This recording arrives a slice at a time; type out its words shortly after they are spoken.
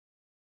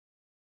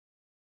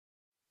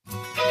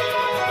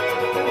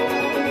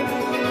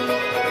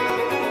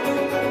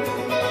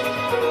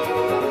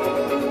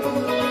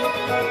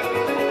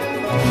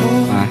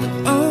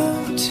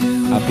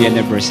Happy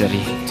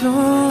anniversary.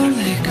 Don't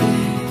let go,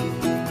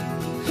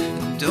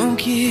 don't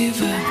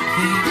give up,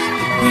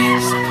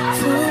 there's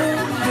rest for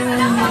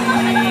your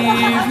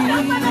weary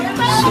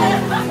soul,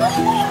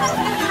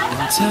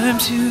 and time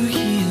to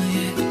heal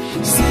it.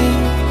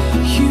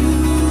 Still you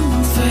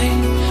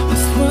fight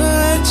with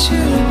what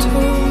you're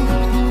told,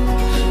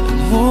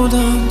 and hold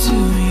on to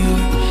your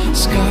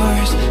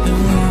scars and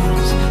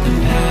wounds and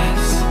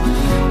past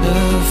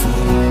of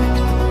old.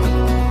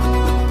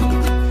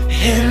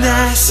 And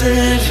I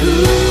said, ooh,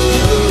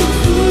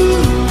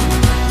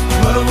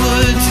 what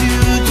would you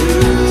do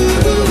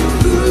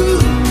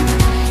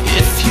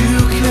if you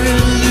could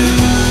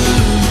lose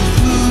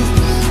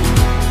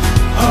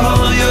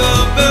all your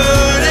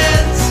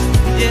burdens?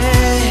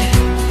 Yeah.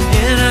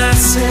 And I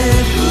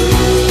said,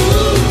 ooh,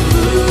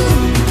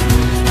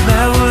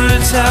 my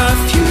words are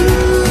few,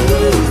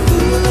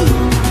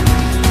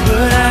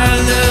 but I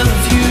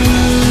love you.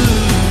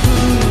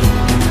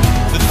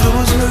 But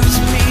those words,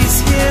 please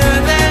hear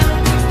them.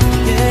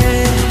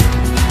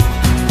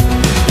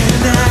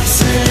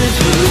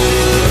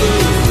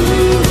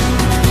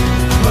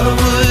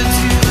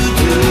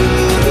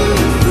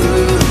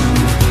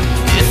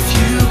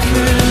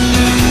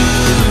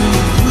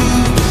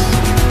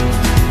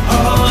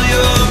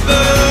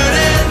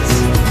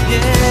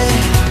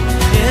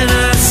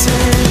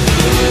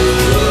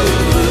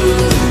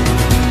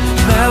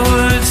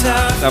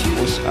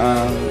 Tapos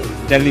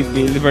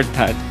Jollibee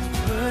Libertad.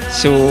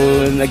 So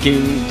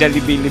naging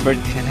Jollibee Liberty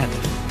na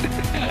natin.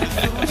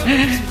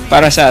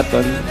 Para sa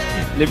aton,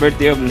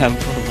 liberty of love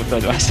for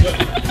Butolwas.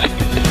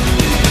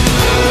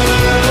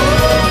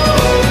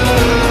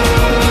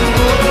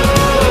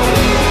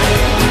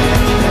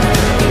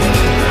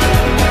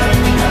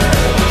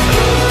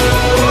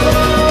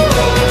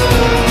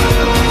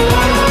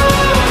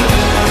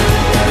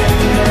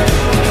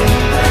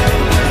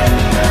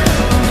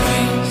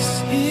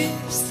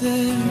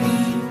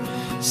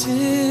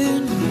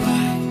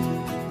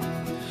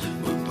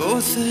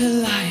 Both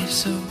alive,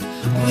 so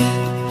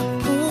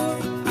we'll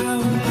pour our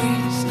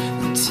grace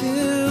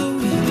until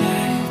we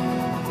die.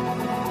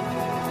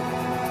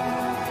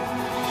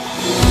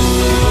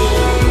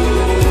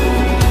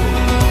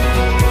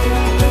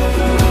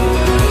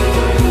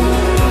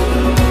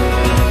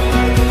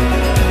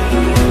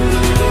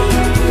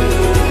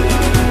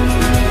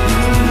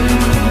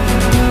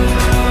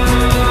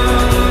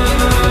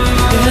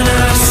 And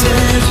I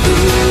said,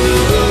 ooh,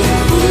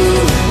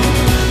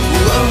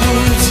 what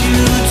would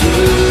you do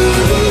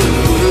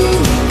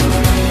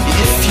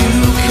if you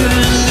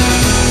could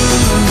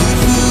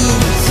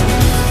lose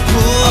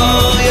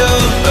all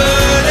your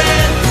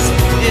burdens?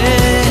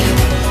 Yeah,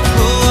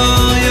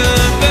 all your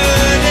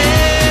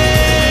burdens,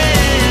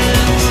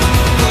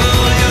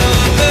 all your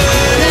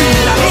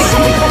burdens.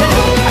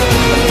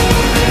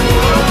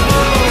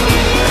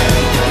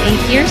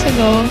 8 years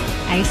ago,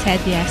 I said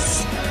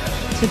yes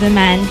to the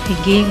man who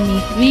gave me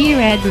 3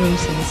 red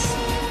roses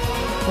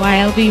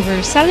while we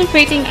were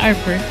celebrating our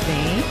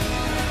birthday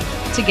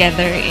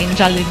together in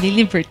Jollibee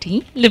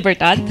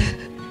Libertad.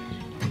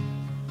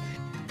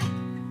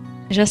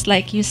 Just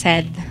like you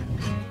said,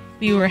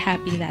 we were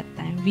happy that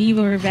time. We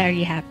were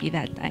very happy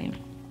that time.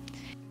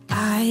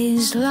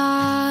 Eyes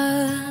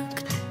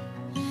locked,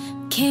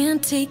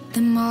 can't take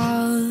them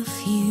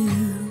off you.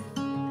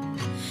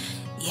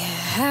 Yeah,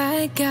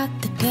 I got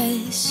the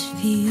best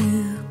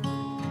view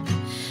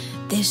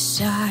this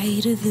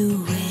side of the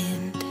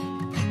wind.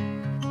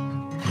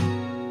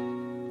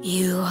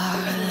 You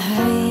are a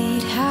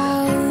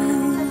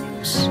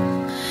lighthouse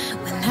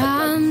when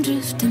I'm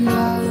drifting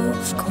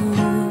off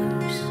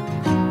course,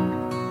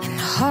 in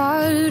the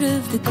heart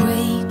of the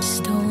great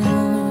storm.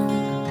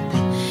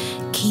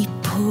 Keep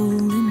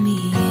pulling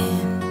me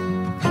in.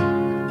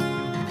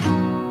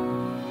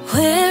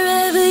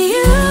 Wherever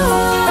you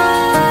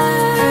are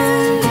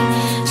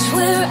is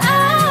where I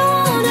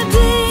wanna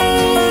be.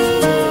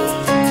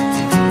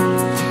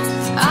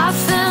 I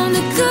found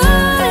a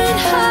good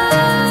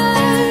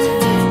heart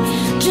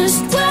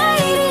just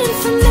waiting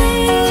for me.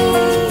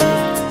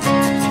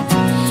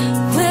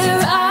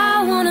 Where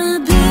I wanna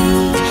be,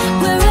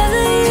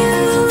 wherever you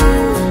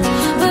are,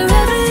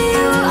 wherever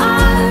you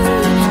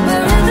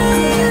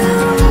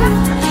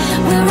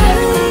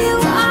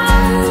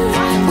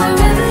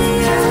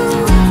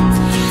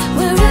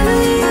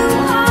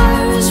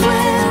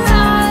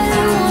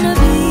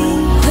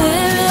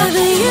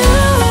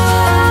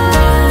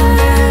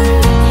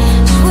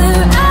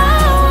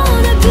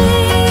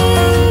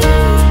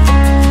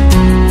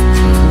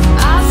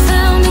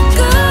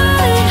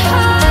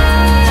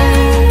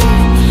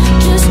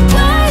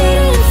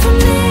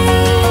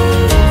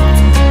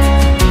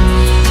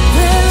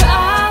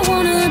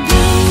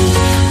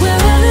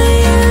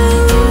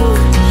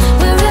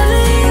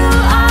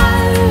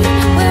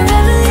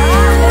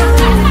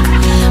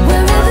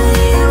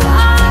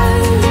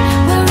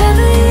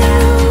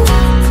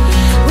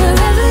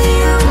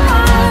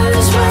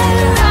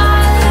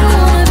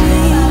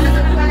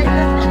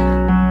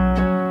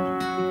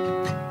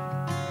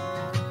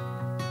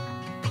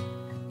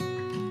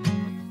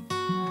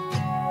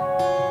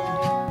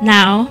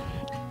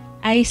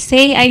I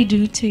say I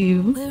do to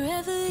you,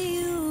 Wherever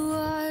you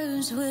are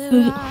is where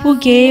who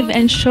gave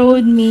and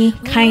showed me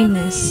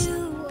kindness,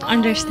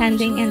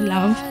 understanding, and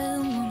love,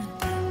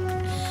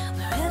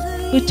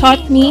 who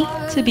taught me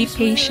to be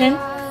patient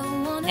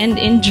and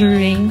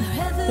enduring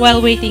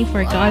while waiting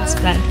for God's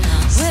plan.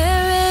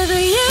 wherever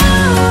you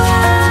are.